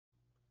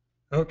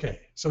Okay,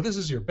 so this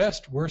is your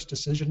best, worst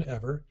decision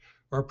ever,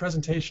 or a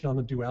presentation on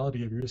the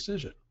duality of your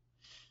decision.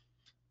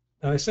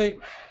 Now I say,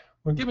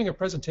 when giving a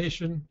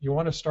presentation, you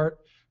want to start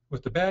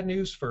with the bad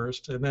news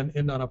first and then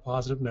end on a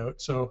positive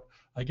note. So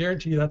I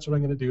guarantee you that's what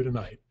I'm going to do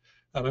tonight.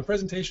 My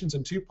presentation's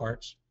in two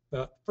parts.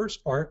 The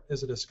first part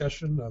is a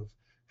discussion of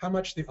how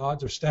much the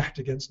odds are stacked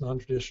against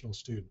non-traditional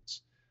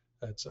students.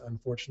 That's an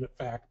unfortunate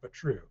fact, but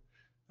true.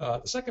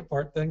 The second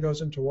part then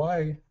goes into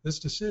why this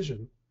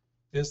decision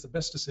is the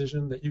best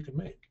decision that you can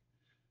make.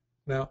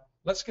 Now,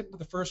 let's get into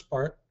the first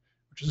part,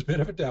 which is a bit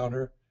of a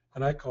downer,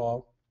 and I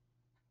call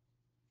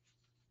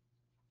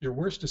your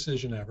worst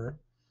decision ever,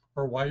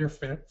 or why your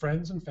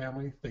friends and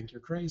family think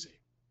you're crazy.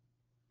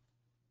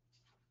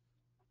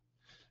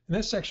 In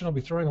this section, I'll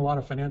be throwing a lot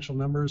of financial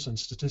numbers and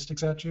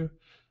statistics at you.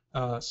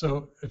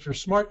 So if you're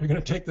smart, you're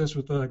going to take this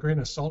with a grain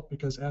of salt,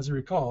 because as you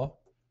recall,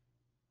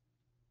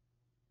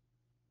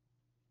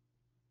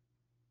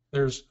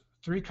 there's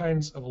three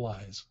kinds of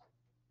lies.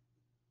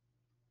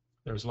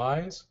 There's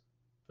lies,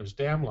 there's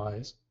damn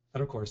lies,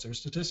 and of course there's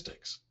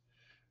statistics.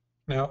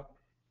 Now,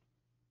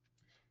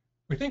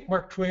 we think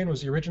Mark Twain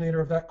was the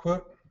originator of that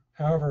quote.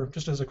 However,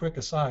 just as a quick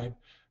aside,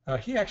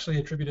 he actually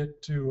attributed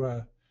it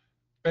to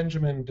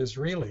Benjamin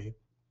Disraeli,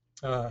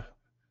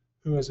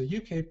 who was a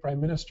UK Prime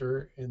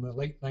Minister in the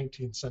late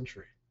 19th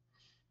century.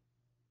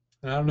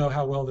 And I don't know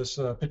how well this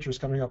picture is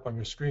coming up on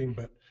your screen,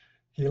 but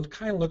he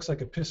kind of looks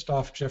like a pissed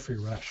off Geoffrey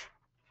Rush.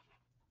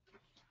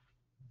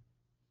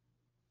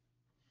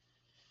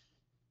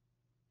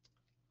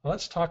 Well,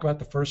 let's talk about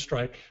the first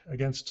strike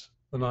against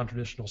the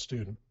non-traditional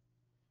student,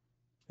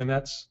 and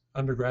that's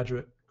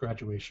undergraduate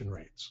graduation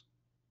rates.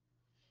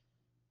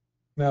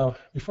 Now,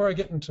 before I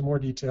get into more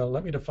detail,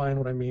 let me define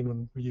what I mean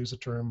when we use the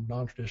term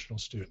non-traditional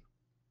student.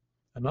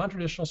 A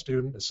non-traditional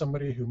student is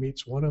somebody who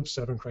meets one of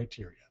 7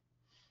 criteria.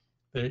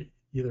 They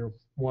either,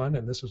 one,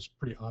 and this is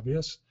pretty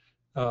obvious,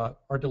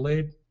 are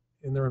delayed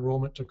in their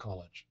enrollment to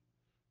college.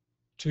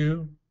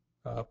 2,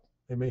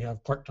 they may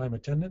have part-time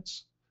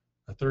attendance.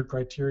 A third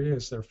criteria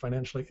is they're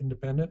financially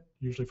independent,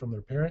 usually from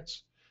their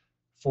parents.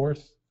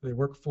 4th, they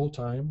work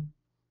full-time.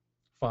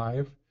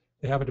 5,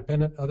 they have a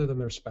dependent other than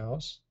their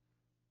spouse.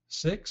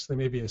 6, they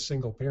may be a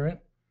single parent.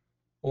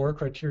 Or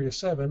criteria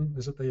 7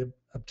 is that they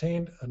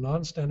obtained a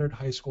non-standard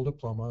high school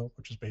diploma,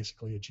 which is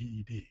basically a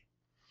GED.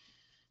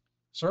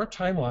 So our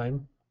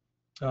timeline,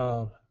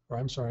 our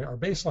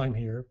baseline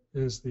here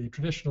is the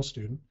traditional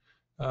student,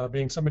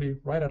 being somebody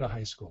right out of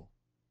high school.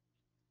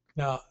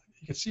 Now,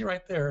 you can see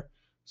right there,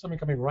 somebody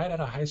coming right out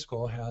of high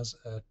school has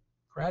a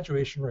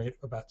graduation rate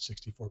of about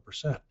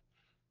 64%.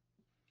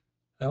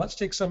 Now let's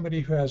take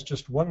somebody who has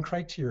just one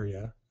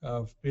criteria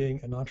of being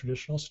a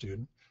non-traditional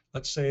student.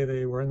 Let's say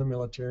they were in the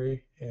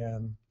military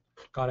and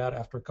got out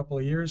after a couple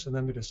of years, and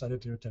then they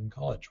decided to attend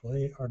college. Well,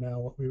 they are now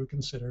what we would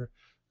consider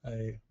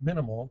a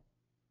minimal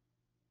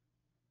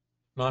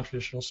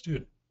non-traditional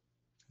student.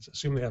 Let's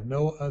assume they have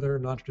no other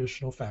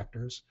non-traditional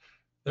factors.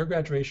 Their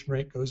graduation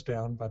rate goes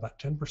down by about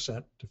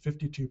 10% to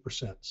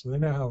 52%. So they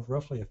now have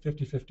roughly a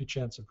 50-50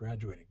 chance of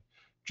graduating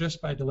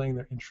just by delaying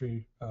their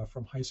entry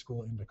from high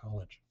school into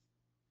college.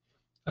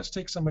 Let's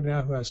take somebody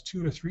now who has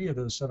 2 to 3 of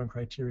those 7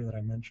 criteria that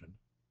I mentioned.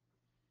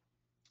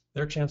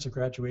 Their chance of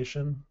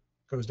graduation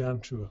goes down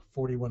to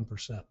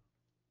 41%.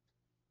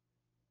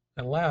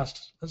 And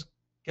last, let's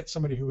get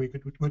somebody who we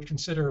would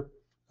consider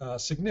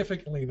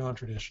significantly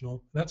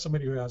non-traditional. That's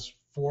somebody who has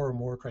 4 or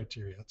more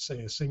criteria. Let's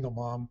say a single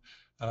mom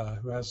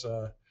who has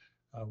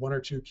 1 or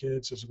 2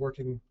 kids, is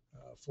working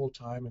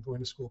full-time and going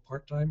to school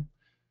part-time.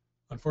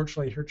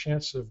 Unfortunately, her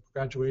chance of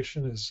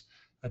graduation is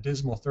a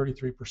dismal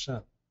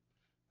 33%.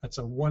 That's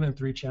a 1 in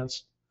 3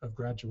 chance of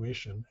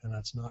graduation, and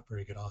that's not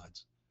very good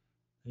odds.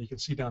 And you can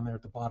see down there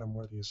at the bottom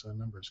where these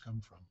numbers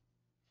come from.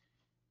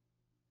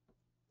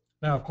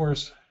 Now, of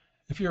course,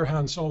 if you're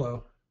Han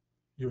Solo,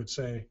 you would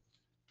say,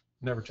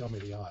 never tell me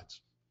the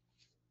odds.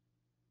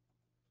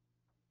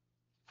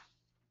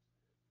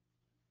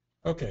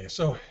 Okay,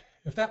 so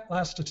if that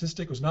last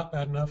statistic was not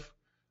bad enough,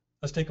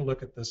 let's take a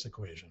look at this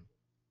equation.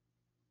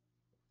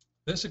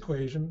 This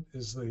equation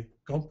is the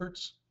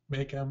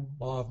Gompertz-Makeham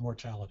law of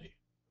mortality,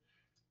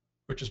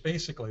 which is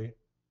basically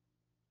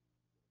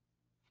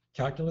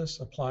calculus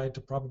applied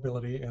to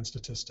probability and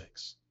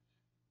statistics.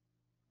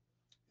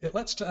 It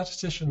lets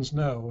statisticians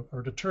know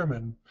or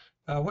determine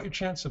what your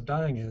chance of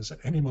dying is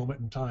at any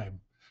moment in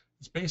time.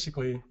 It's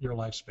basically your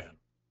lifespan.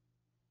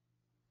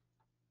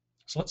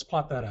 So let's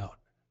plot that out.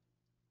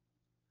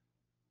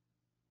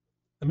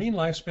 The mean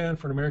lifespan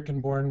for an American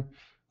born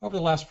over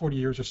the last 40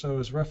 years or so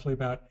is roughly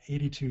about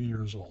 82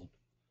 years old.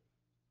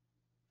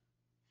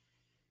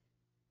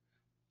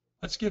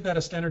 Let's give that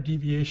a standard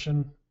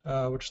deviation,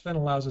 which then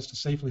allows us to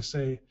safely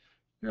say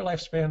your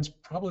lifespan's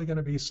probably going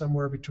to be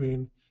somewhere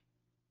between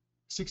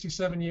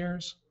 67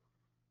 years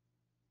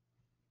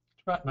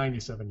to about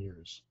 97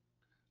 years.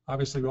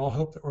 Obviously, we all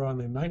hope that we're on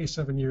the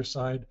 97-year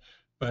side,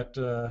 but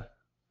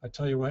I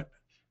tell you what,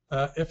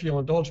 if you'll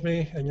indulge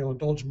me and you'll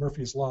indulge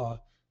Murphy's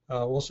Law,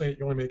 we'll say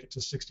you only make it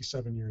to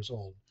 67 years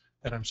old,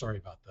 and I'm sorry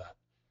about that.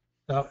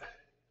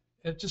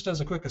 Now, just as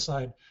a quick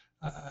aside,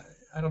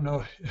 I don't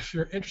know if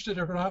you're interested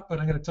or not, but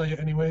I'm going to tell you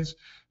anyways.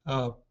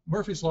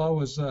 Murphy's Law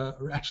was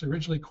actually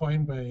originally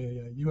coined by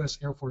a U.S.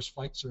 Air Force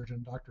flight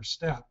surgeon, Dr.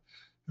 Stapp,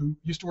 who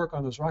used to work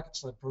on those rocket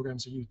sled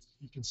programs that you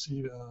can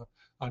see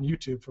on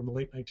YouTube from the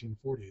late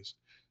 1940s.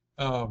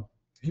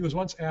 He was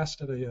once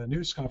asked at a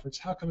news conference,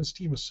 how come his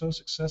team was so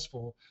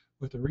successful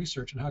with the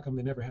research and how come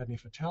they never had any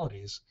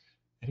fatalities?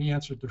 And he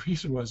answered the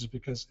reason was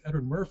because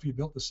Edward Murphy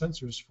built the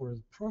sensors for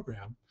the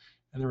program,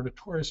 and they were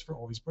notorious for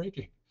always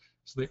breaking.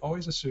 So they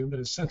always assumed that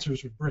his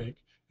sensors would break,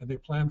 and they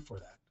planned for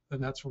that.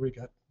 And that's where we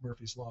got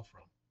Murphy's Law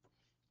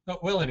from.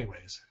 Well,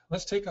 anyways,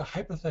 let's take a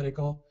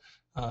hypothetical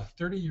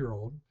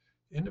 30-year-old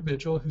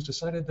individual who's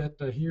decided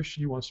that he or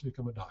she wants to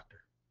become a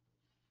doctor.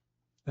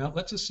 Now,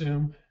 let's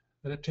assume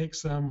that it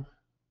takes them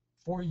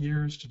 4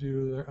 years to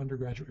do their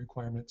undergraduate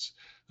requirements.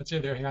 Let's say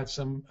they had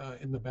some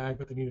in the bag,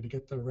 but they needed to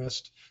get the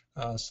rest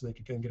so they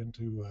could then get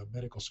into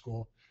medical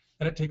school.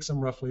 And it takes them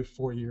roughly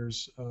 4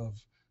 years of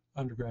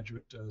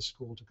undergraduate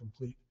school to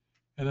complete.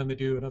 And then they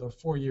do another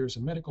 4 years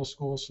in medical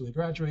school, so they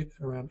graduate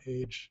around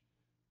age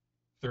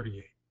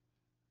 38.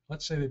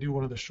 Let's say they do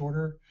one of the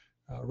shorter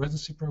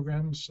residency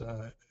programs,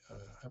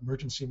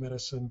 emergency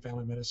medicine,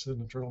 family medicine,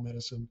 internal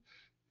medicine,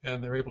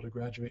 and they're able to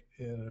graduate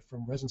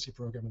from residency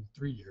program in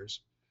 3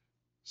 years.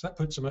 So that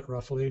puts them at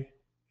roughly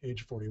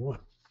age 41.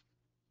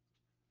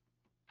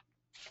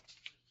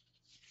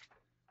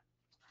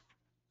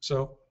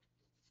 So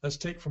let's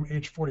take from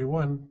age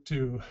 41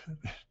 to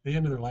the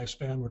end of their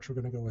lifespan, which we're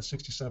going to go with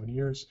 67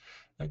 years.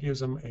 That gives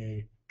them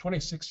a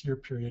 26-year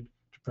period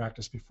to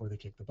practice before they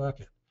kick the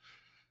bucket.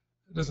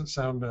 It doesn't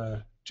sound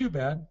too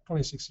bad,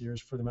 26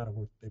 years for the amount of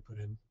work they put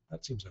in.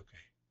 That seems okay.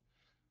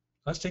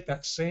 Let's take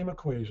that same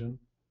equation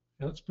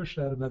and let's push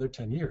it out another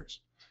 10 years.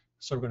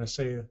 So we're going to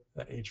say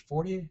that age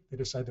 40, they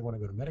decide they want to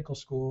go to medical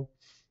school.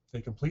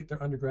 They complete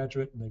their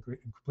undergraduate and they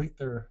complete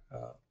their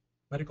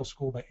medical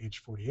school by age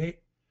 48.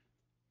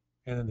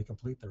 And then they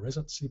complete their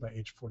residency by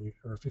age 40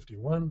 or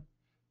 51.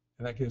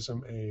 And that gives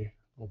them a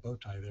little bow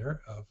tie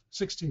there of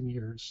 16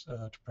 years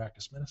to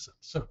practice medicine.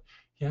 So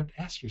you have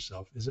to ask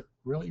yourself, is it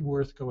really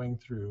worth going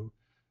through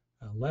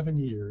 11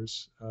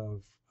 years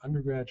of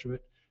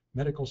undergraduate,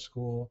 medical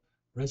school,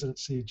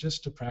 residency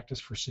just to practice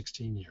for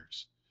 16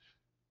 years?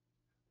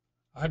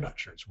 I'm not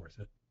sure it's worth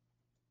it.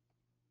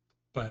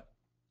 But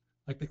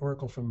like the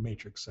Oracle from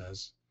Matrix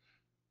says,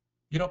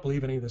 you don't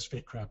believe any of this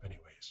fake crap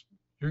anyways.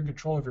 You're in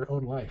control of your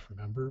own life,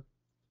 remember?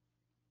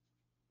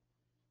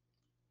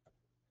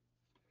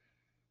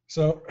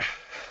 So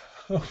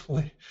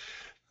hopefully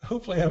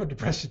I haven't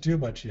depressed you too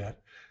much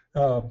yet.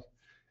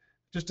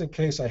 Just in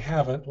case I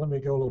haven't, let me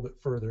go a little bit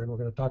further, and we're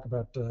going to talk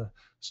about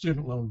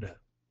student loan debt.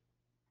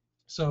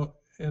 So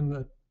in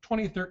the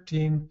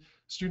 2013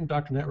 Student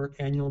Doctor Network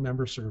Annual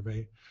Member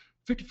Survey,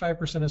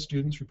 55% of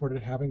students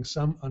reported having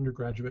some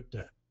undergraduate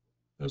debt.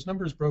 Those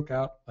numbers broke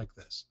out like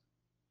this.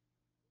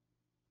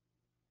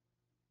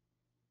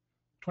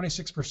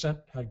 26%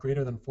 had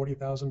greater than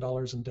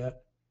 $40,000 in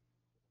debt,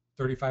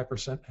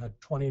 35% had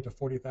 $20,000 to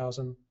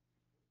 $40,000,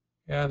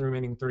 and the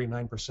remaining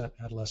 39%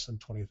 had less than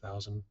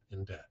 $20,000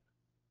 in debt.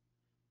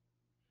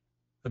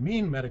 The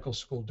mean medical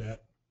school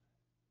debt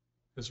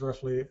is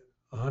roughly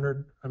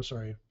the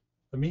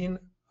mean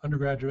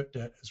undergraduate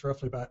debt is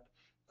roughly about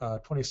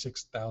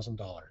 $26,000.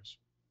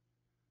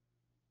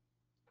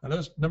 Now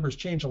those numbers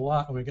change a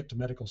lot when we get to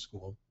medical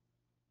school.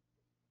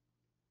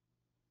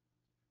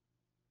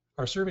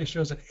 Our survey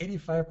shows that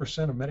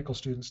 85% of medical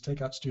students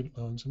take out student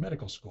loans in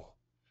medical school.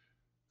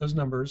 Those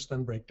numbers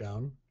then break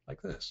down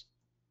like this.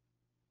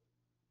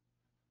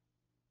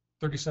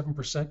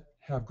 37%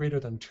 have greater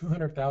than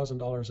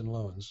 $200,000 in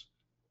loans.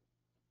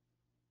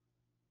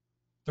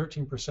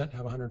 13%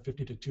 have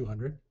 150 to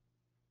 200.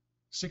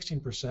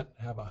 16%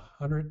 have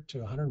 100 to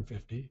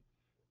 150.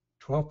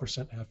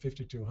 12% have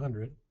 50 to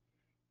 100.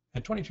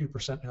 And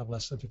 22% have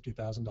less than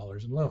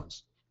 $50,000 in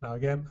loans. Now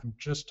again, I'm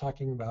just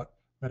talking about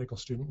medical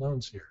student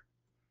loans here.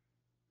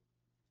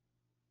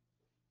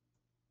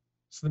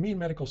 So the mean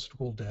medical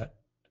school debt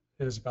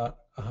is about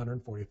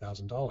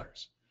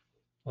 $140,000.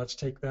 Let's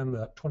take then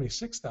the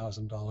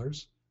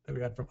 $26,000 that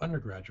we had from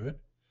undergraduate,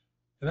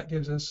 and that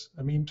gives us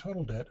a mean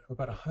total debt of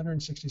about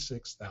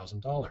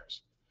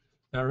 $166,000.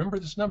 Now remember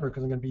this number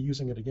because I'm going to be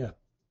using it again.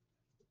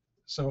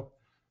 So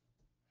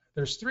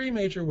there's three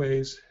major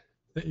ways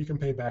that you can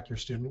pay back your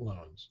student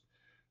loans.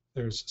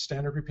 There's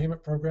standard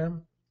repayment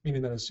program,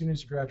 meaning that as soon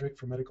as you graduate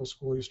from medical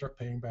school, you start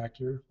paying back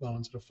your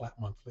loans at a flat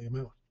monthly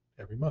amount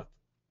every month.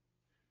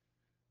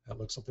 That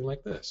looks something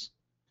like this.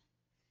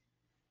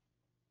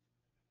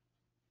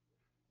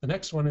 The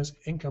next one is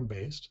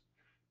income-based.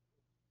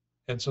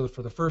 And so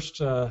for the first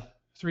 3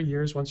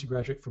 years, once you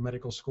graduate from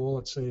medical school,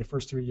 let's say the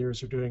first 3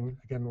 years you're doing,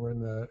 again, we're in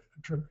the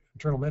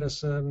internal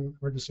medicine,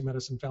 emergency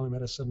medicine, family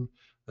medicine,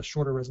 the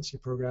shorter residency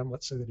program.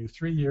 Let's say they do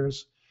 3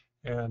 years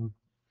and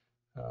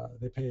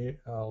they pay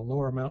a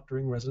lower amount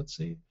during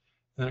residency,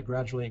 and it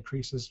gradually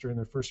increases during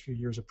their first few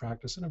years of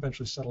practice and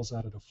eventually settles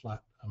out at a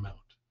flat amount.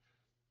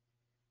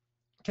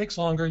 takes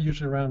longer,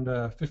 usually around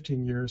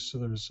 15 years, so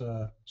there's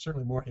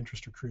certainly more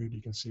interest accrued.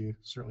 You can see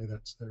certainly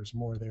there's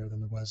more there than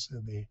there was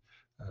in the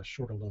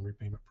shorter loan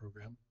repayment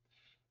program.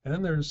 And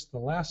then there's the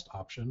last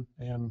option,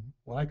 and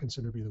what I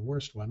consider to be the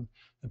worst one,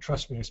 and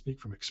trust me, I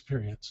speak from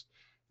experience,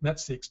 and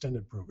that's the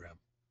extended program.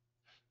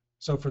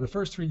 So for the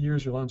first 3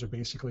 years, your loans are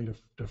basically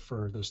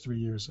deferred, those 3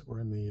 years that were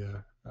in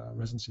the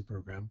residency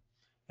program.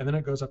 And then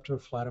it goes up to a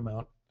flat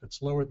amount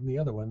that's lower than the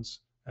other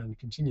ones and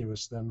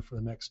continuous then for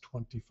the next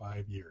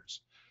 25 years.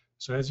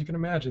 So as you can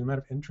imagine, the amount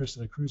of interest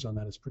that accrues on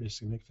that is pretty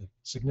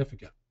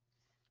significant.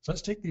 So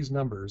let's take these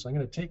numbers. I'm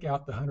going to take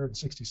out the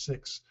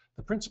 166,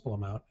 the principal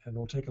amount, and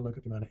we'll take a look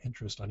at the amount of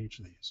interest on each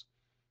of these.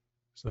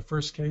 So the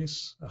first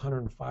case,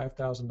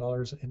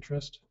 $105,000 in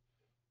interest.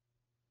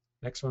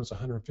 Next one is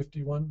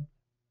 $151,000.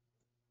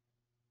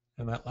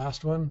 And that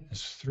last one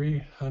is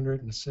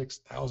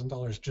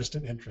 $306,000 just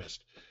in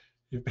interest.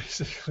 You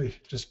basically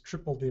just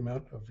tripled the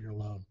amount of your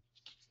loan.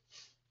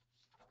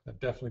 I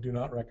definitely do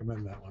not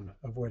recommend that one.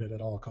 Avoid it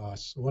at all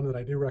costs. The one that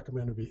I do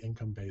recommend would be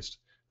income-based,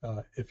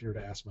 if you were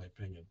to ask my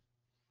opinion.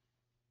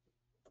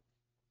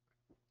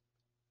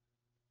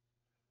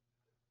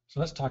 So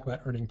let's talk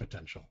about earning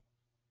potential.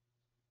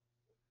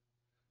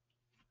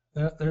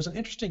 There's an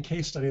interesting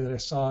case study that I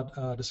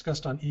saw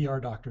discussed on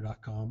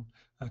erdoctor.com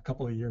a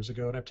couple of years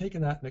ago, and I've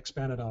taken that and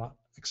expanded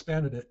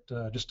it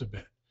just a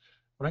bit.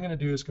 What I'm going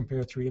to do is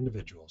compare 3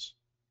 individuals: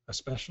 a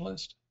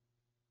specialist,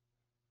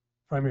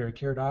 primary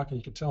care doc, and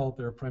you can tell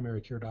they're a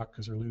primary care doc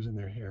because they're losing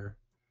their hair,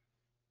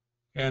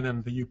 and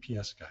then the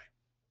UPS guy.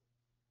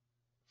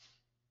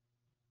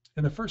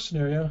 In the first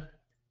scenario,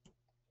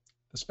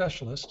 the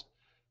specialist,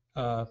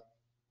 what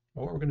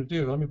we're going to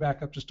do, let me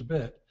back up just a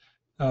bit.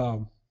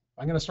 I'm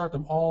going to start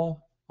them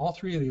all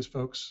 3 of these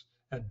folks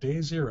at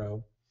day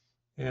 0,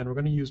 and we're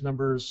going to use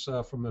numbers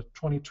from the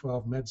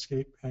 2012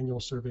 Medscape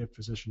Annual Survey of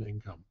Physician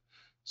Income.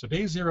 So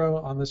day 0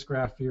 on this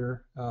graph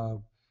here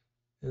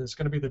is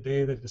going to be the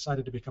day they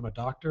decided to become a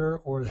doctor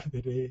or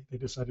the day they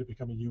decided to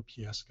become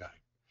a UPS guy.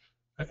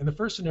 In the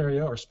first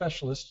scenario, our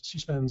specialist, she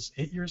spends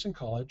 8 years in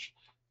college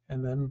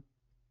and then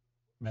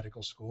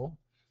medical school.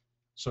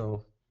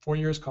 So 4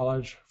 years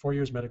college, 4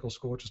 years medical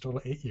school, which is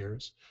total 8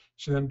 years.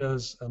 She then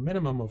does a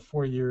minimum of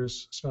 4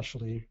 years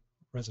specialty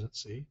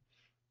residency.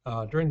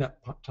 During that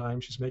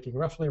time, she's making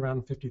roughly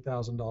around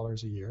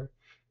 $50,000 a year.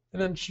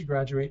 And then she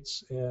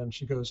graduates and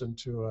she goes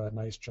into a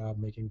nice job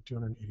making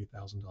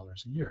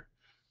 $280,000 a year.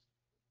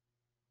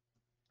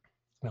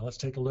 Now let's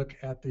take a look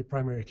at the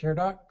primary care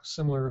doc.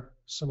 Similar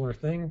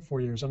thing,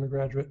 4 years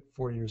undergraduate,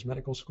 4 years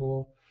medical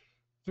school,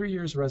 3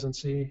 years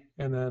residency,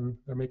 and then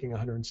they're making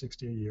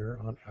 $160,000 a year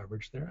on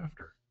average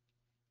thereafter.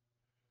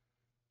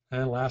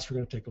 And last, we're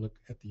going to take a look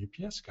at the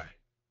UPS guy.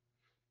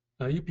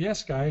 Now,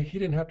 UPS guy, he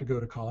didn't have to go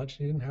to college,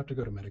 he didn't have to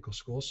go to medical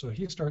school, so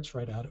he starts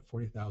right out at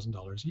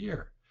 $40,000 a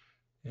year.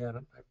 And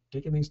I've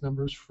taken these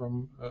numbers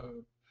from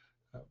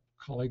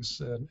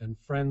colleagues and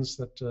friends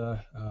that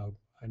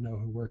I know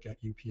who work at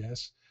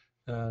UPS,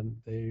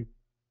 and they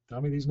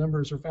tell me these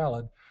numbers are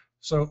valid.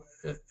 So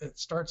it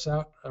starts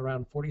out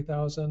around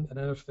 $40,000, and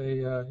then if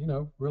they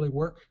really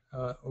work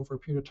over a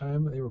period of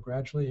time, they will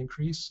gradually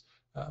increase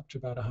up to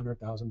about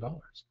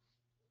 $100,000.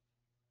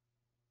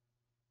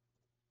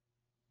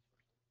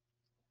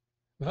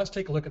 Now let's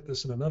take a look at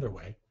this in another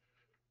way.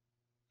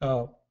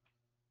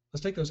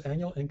 Let's take those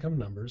annual income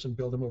numbers and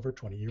build them over a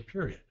 20-year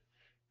period.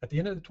 At the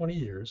end of the 20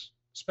 years,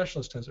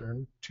 specialist has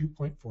earned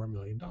 $2.4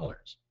 million.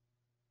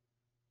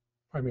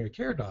 Primary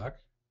care doc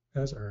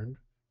has earned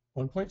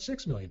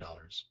 $1.6 million.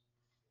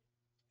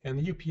 And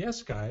the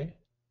UPS guy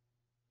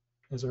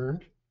has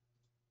earned,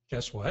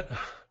 guess what,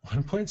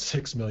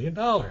 $1.6 million.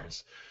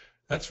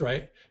 That's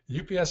right,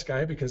 the UPS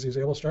guy, because he's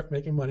able to start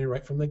making money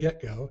right from the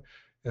get-go,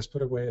 has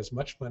put away as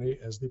much money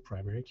as the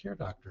primary care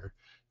doctor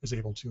is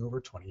able to over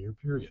a 20-year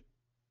period.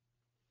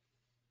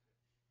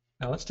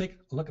 Now let's take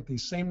a look at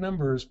these same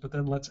numbers, but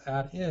then let's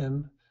add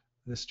in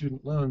the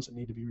student loans that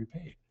need to be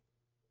repaid.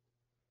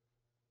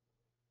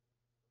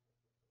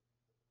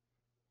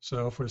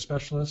 So for the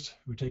specialist,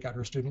 we take out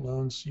her student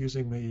loans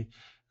using the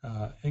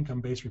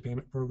income-based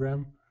repayment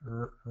program.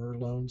 Her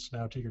loans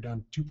now take her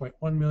down to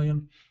 $2.1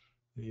 million.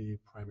 The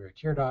primary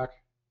care doc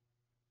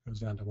goes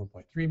down to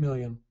 $1.3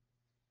 million.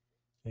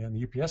 And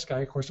the UPS guy,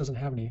 of course, doesn't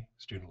have any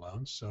student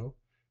loans, so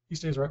he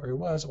stays right where he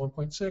was at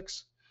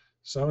 1.6.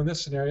 So in this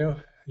scenario,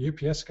 the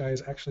UPS guy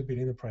is actually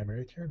beating the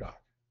primary care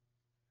doc.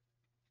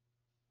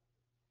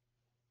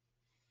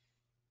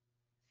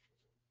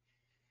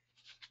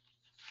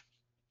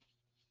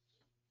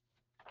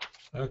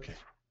 Okay,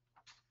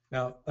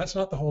 now that's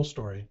not the whole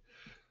story.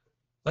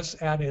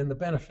 Let's add in the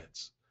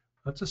benefits.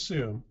 Let's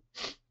assume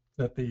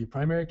that the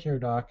primary care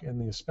doc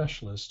and the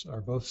specialist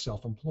are both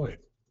self-employed.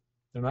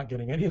 They're not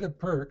getting any of the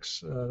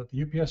perks that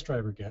the UPS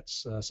driver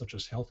gets, such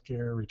as health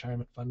care,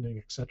 retirement funding,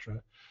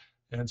 etc.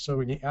 And so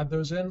when you add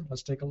those in,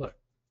 let's take a look.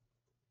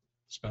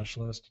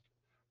 Specialist,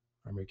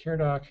 primary care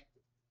doc,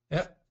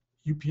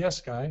 UPS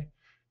guy,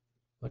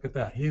 look at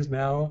that. He is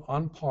now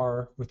on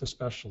par with the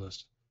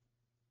specialist.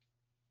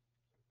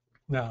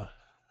 Now,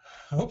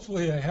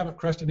 hopefully I haven't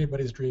crushed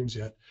anybody's dreams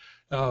yet.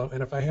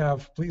 And if I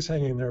have, please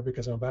hang in there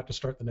because I'm about to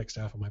start the next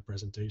half of my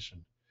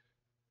presentation.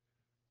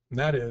 And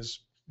that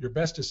is your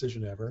best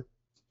decision ever,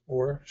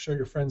 or show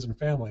your friends and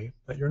family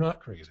that you're not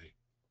crazy.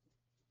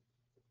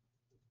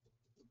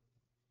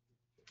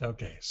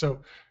 Okay,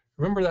 so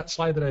remember that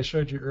slide that I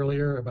showed you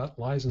earlier about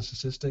lies and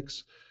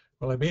statistics?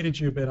 Well, I baited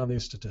you a bit on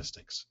these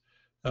statistics.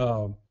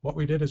 What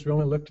we did is we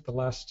only looked at the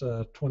last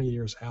 20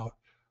 years out.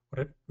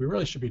 What we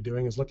really should be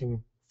doing is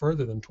looking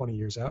further than 20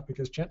 years out,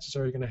 because chances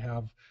are you're going to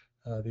have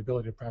the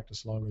ability to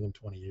practice longer than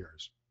 20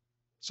 years.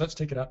 So let's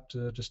take it up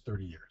to just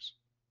 30 years.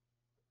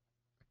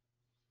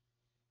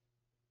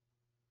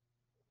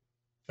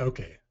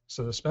 Okay,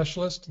 so the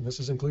specialist, and this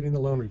is including the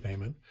loan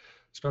repayment,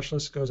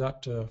 specialist goes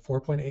out to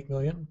 4.8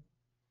 million,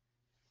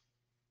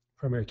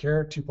 primary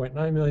care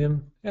 2.9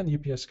 million, and the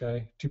UPS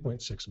guy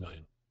 2.6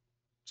 million.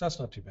 So that's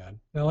not too bad.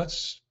 Now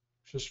let's,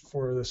 just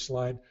for this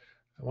slide,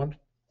 I want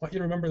you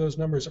to remember those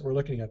numbers that we're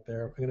looking at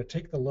there. I'm going to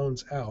take the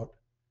loans out.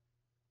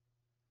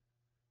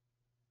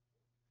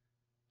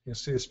 You'll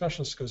see the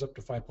specialist goes up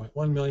to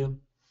 5.1 million,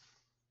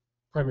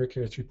 primary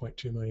care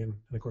 3.2 million,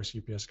 and of course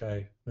UPS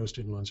guy, no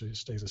student loans, so he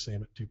stays the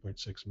same at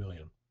 2.6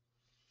 million.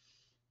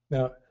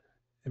 Now,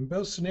 in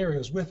both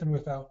scenarios, with and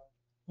without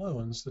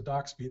loans, the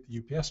docs beat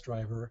the UPS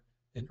driver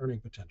in earning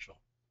potential.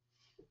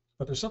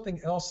 But there's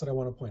something else that I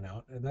want to point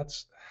out, and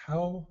that's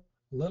how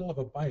little of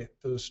a bite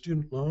those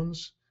student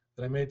loans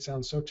that I made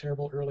sound so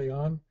terrible early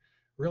on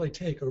really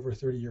take over a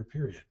 30-year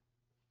period.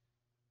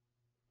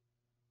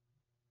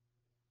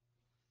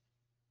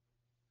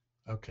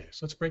 Okay,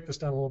 so let's break this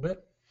down a little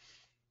bit.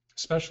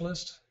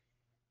 Specialist,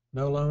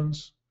 no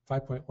loans,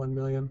 5.1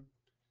 million.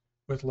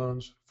 With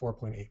loans,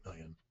 4.8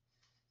 million.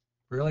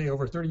 Really,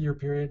 over a 30-year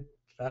period,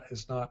 that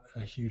is not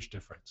a huge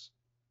difference.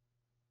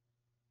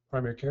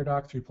 Primary care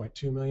doc,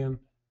 3.2 million.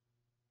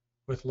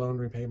 With loan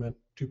repayment,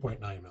 2.9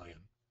 million.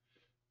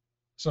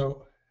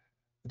 So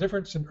the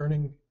difference in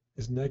earning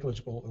is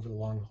negligible over the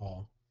long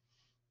haul.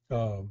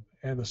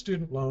 And the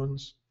student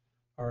loans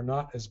are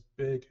not as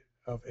big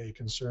of a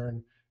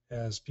concern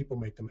as people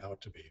make them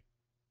out to be.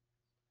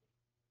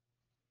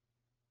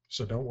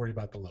 So don't worry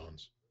about the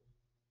loans.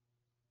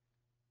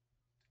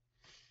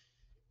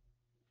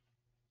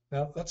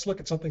 Now let's look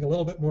at something a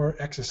little bit more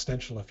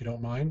existential, if you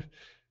don't mind.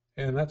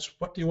 And that's,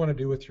 what do you want to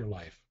do with your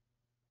life?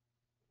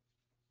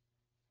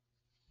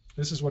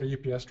 This is what a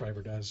UPS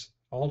driver does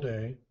all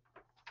day,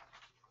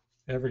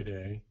 every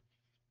day,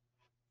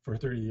 for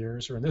 30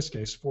 years, or in this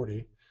case,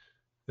 40.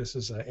 This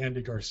is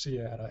Andy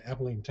Garcia out of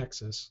Abilene,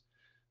 Texas,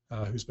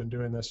 who's been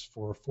doing this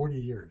for 40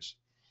 years.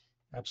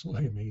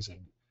 Absolutely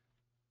amazing.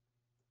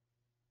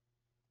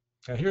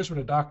 Now here's what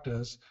a doc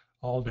does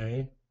all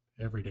day,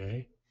 every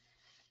day.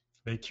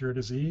 They cure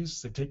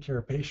disease, they take care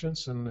of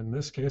patients, and in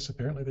this case,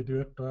 apparently they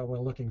do it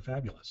while looking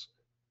fabulous.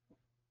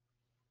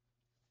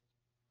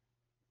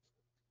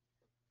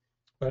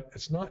 But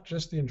it's not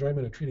just the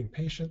enjoyment of treating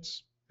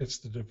patients, it's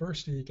the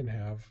diversity you can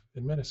have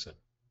in medicine.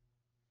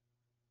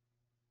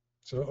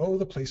 So, oh,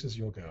 the places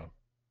you'll go.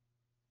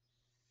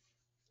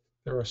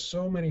 There are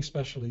so many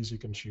specialties you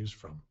can choose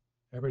from.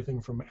 Everything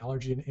from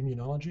allergy and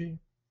immunology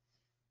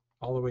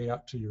all the way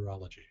out to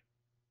urology.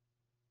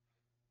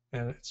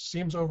 And it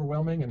seems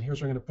overwhelming, and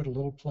here's where I'm going to put a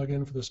little plug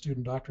in for the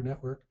Student Doctor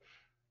Network.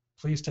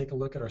 Please take a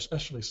look at our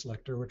specialty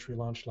selector, which we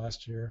launched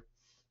last year,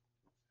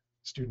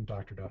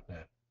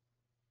 studentdoctor.net.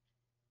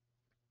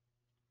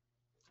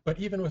 But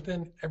even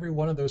within every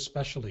one of those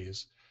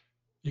specialties,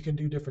 you can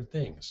do different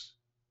things.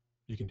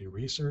 You can do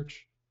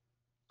research,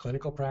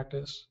 clinical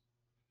practice,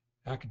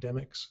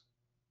 academics,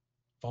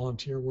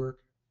 volunteer work,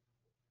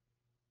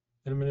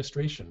 and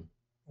administration,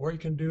 or you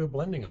can do a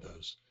blending of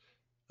those.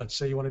 Let's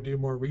say you want to do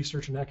more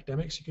research and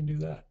academics, you can do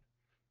that.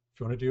 If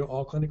you want to do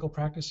all clinical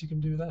practice, you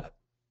can do that.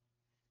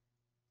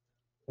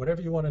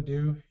 Whatever you want to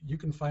do, you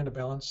can find a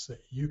balance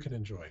that you can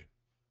enjoy.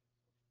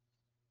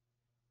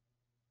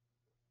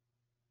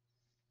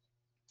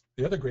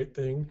 The other great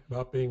thing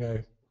about being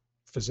a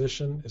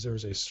physician is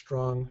there's a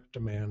strong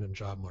demand and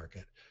job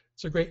market.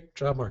 It's a great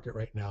job market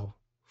right now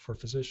for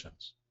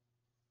physicians.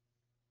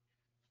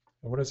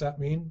 And what does that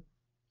mean?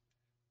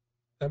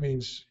 That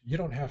means you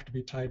don't have to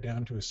be tied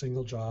down to a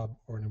single job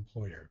or an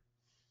employer.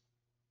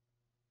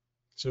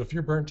 So if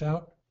you're burnt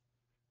out,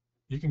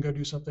 you can go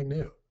do something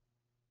new.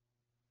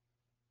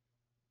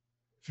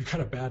 If you've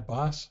got a bad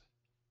boss,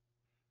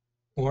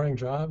 boring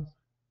job,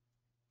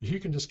 you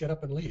can just get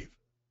up and leave.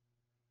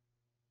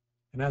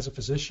 And as a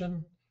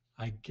physician,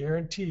 I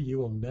guarantee you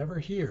will never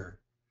hear,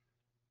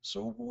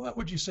 so what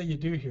would you say you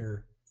do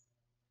here?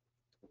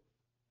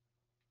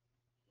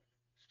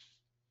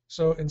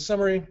 So in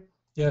summary,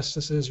 yes,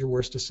 this is your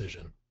worst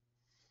decision.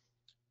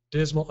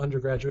 Dismal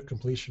undergraduate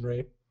completion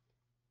rate,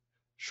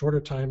 shorter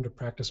time to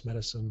practice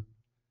medicine.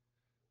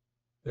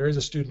 There is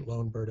a student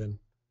loan burden.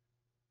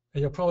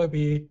 And you'll probably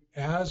be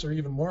as or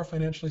even more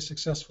financially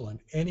successful in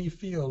any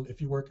field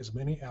if you work as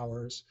many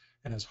hours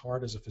and as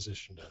hard as a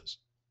physician does.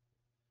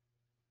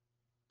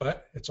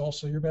 But it's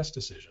also your best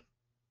decision.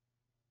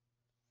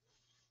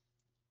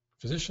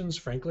 Physicians,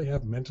 frankly,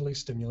 have mentally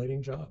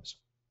stimulating jobs.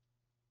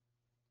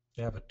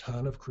 They have a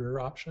ton of career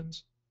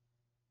options.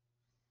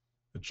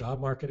 The job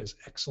market is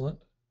excellent.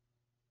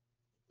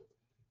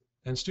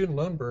 And student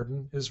loan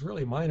burden is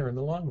really minor in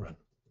the long run.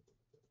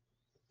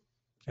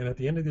 And at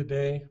the end of the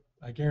day,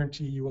 I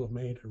guarantee you will have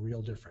made a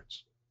real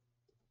difference.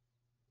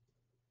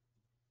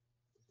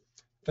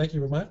 Thank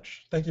you very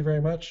much. Thank you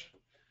very much.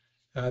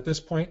 At this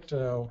point,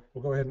 we'll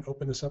go ahead and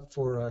open this up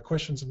for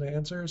questions and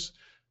answers.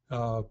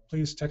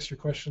 Please text your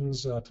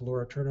questions to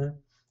Laura Turner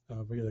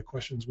via the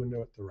questions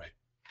window at the right.